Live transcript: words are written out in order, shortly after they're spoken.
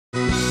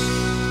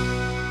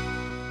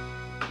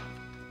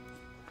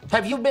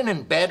Have you been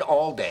in bed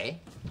all day?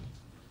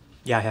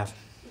 Yeah, I have.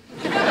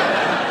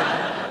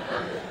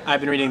 I've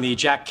been reading the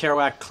Jack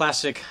Kerouac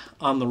classic,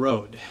 On the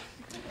Road.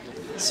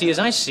 See, as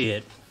I see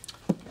it,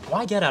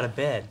 why get out of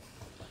bed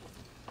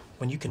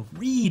when you can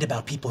read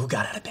about people who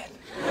got out of bed?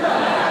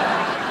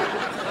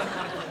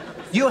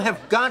 You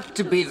have got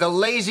to be the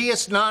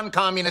laziest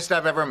non-communist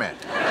I've ever met.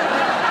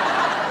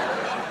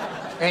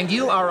 And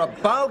you are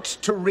about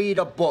to read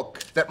a book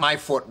that my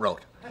foot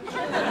wrote.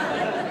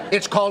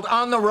 It's called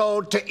On the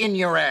Road to In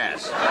Your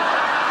Ass.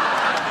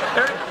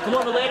 Eric, come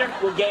over later.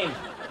 We'll game.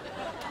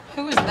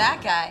 Who is that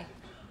guy?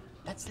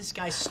 That's this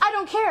guy's... I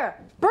don't care.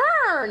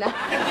 Burn!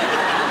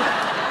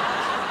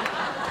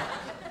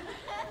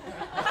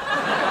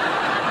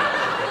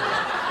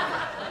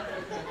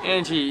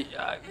 Angie,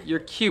 you're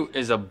cute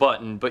as a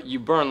button, but you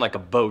burn like a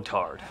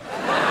bow-tard.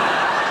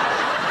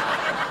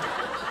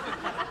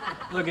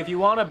 Look, if you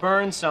want to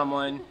burn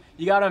someone,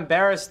 you got to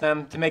embarrass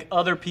them to make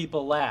other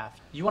people laugh.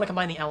 You want to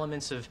combine the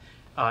elements of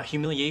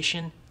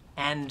humiliation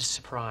and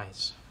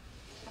surprise.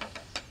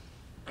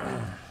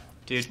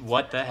 Dude,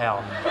 what the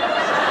hell?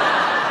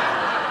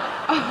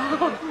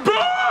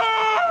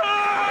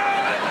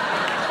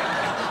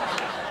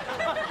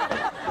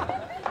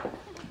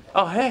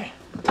 Oh, hey.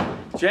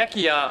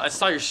 Jackie, I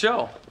saw your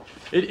show.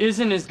 It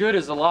isn't as good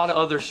as a lot of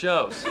other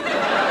shows.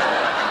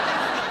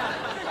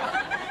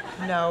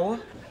 No.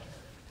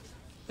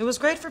 It was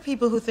great for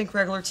people who think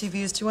regular TV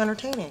is too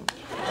entertaining.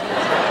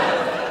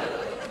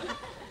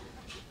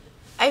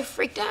 I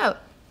freaked out.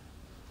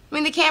 I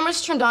mean, the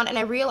cameras turned on and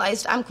I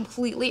realized I'm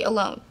completely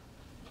alone.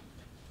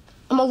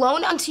 I'm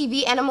alone on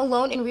TV and I'm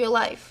alone in real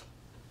life.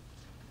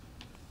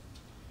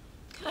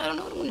 God, I don't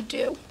know what I'm gonna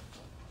do.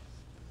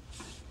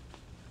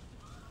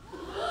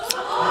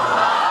 Burn!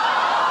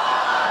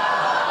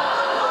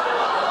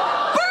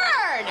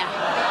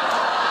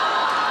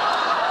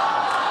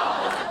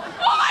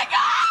 Oh my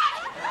God!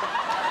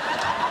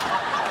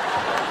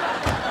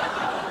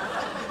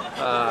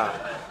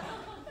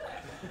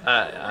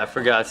 I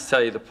forgot to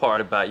tell you the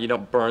part about you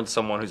don't burn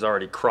someone who's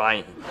already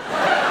crying.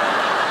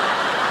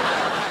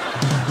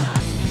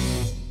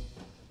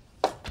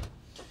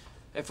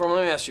 Hey, Foreman,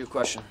 let me ask you a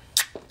question.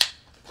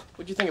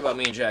 What'd you think about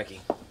me and Jackie?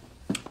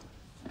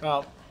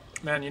 Well,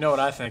 man, you know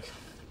what I think.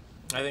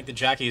 I think that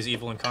Jackie is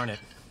evil incarnate.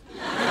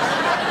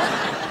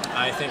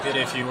 I think that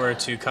if you were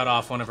to cut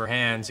off one of her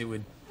hands, it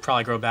would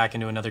probably grow back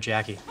into another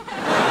Jackie.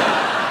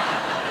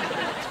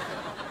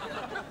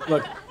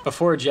 Look,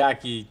 before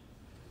Jackie,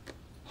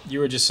 you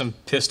were just some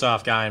pissed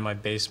off guy in my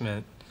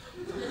basement.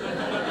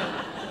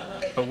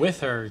 But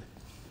with her,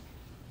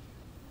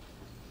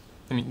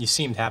 I mean, you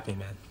seemed happy,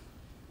 man.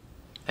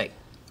 Hey,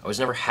 I was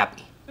never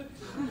happy.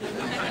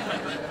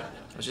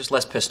 I was just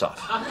less pissed off.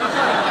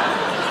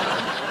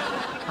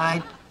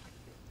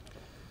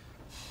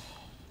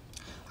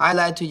 I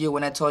lied to you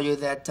when I told you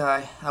that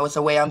I was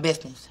away on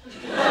business.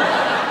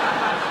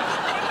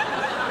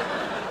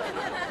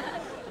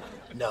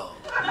 No.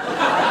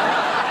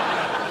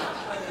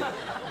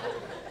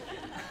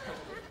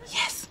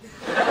 Yes.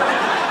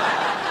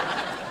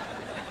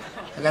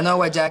 Like, I know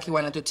what Jackie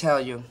wanted to tell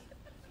you.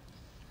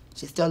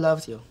 She still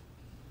loves you.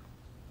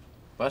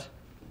 What?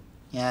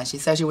 Yeah, she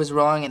said she was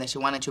wrong and that she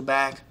wanted you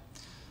back.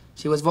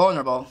 She was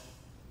vulnerable.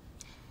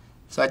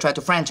 So I tried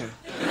to French her.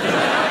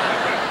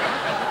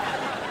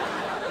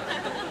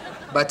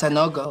 But a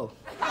no-go.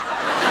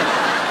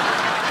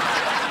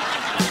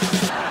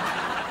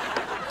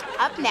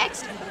 Up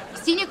next,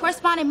 senior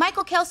correspondent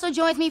Michael Kelso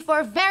joins me for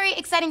a very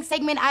exciting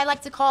segment I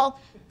like to call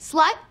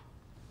Slut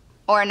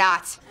or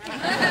Not.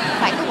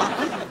 Michael,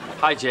 welcome.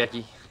 Hi,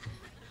 Jackie.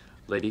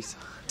 Ladies.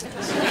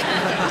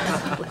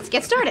 Let's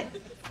get started.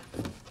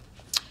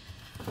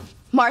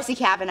 Marcy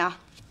Kavanaugh.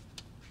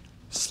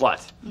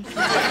 Slut.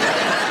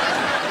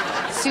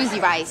 Susie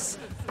Rice.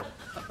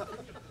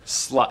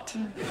 Slut.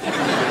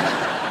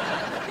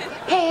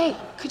 Hey,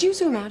 could you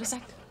zoom out a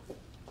sec?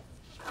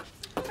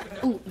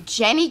 Ooh,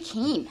 Jenny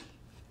Keane.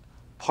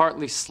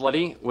 Partly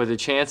slutty with a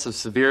chance of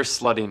severe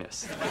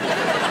sluttiness.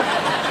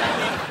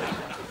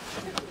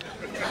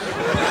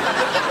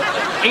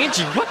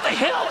 Angie, what the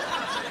hell?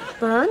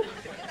 Burn?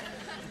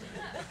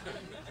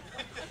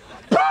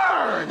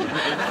 Burn!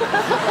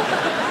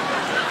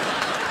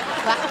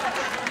 Well,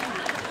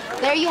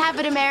 there you have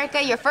it,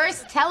 America, your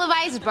first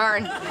televised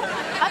burn.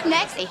 Up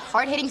next, a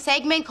hard-hitting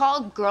segment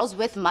called Girls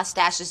with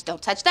Mustaches.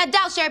 Don't touch that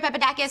dial, Sherry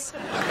Papadakis.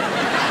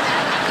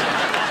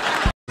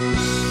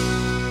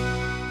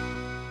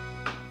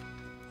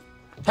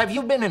 Have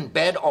you been in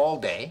bed all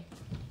day?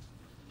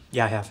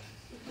 Yeah, I have.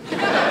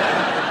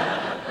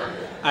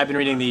 I've been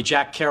reading the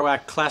Jack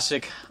Kerouac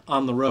classic,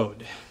 On the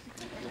Road.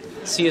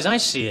 See, as I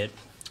see it,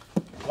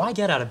 why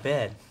get out of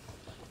bed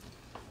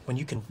when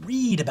you can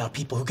read about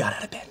people who got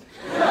out of bed?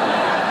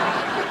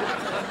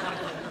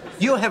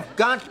 You have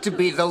got to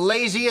be the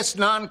laziest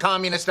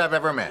non-communist I've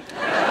ever met.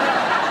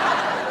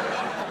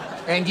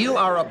 And you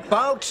are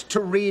about to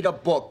read a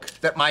book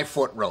that my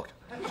foot wrote.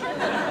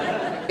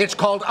 It's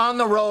called On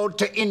the Road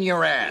to In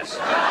Your Ass.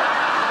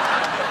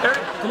 Eric,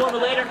 come over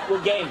later.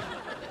 We'll game.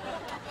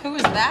 Who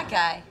is that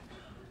guy?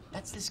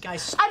 That's this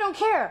guy's. I don't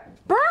care.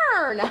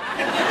 Burn!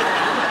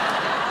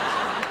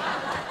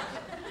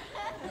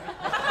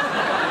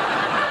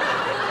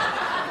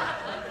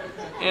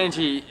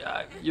 Angie,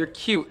 you're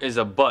cute as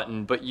a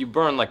button, but you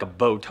burn like a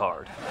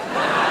bow-tard.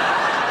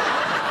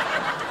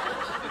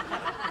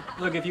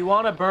 Look, if you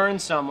want to burn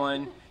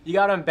someone, you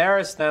got to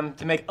embarrass them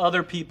to make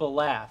other people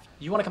laugh.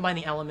 You want to combine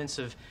the elements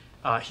of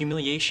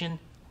humiliation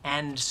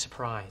and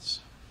surprise.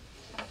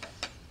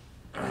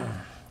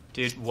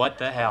 Dude, what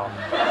the hell?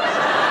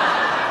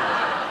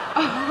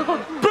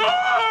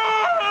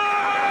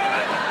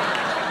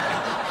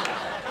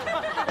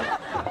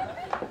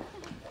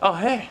 Oh,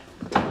 hey.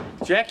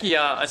 Jackie,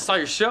 I saw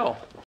your show.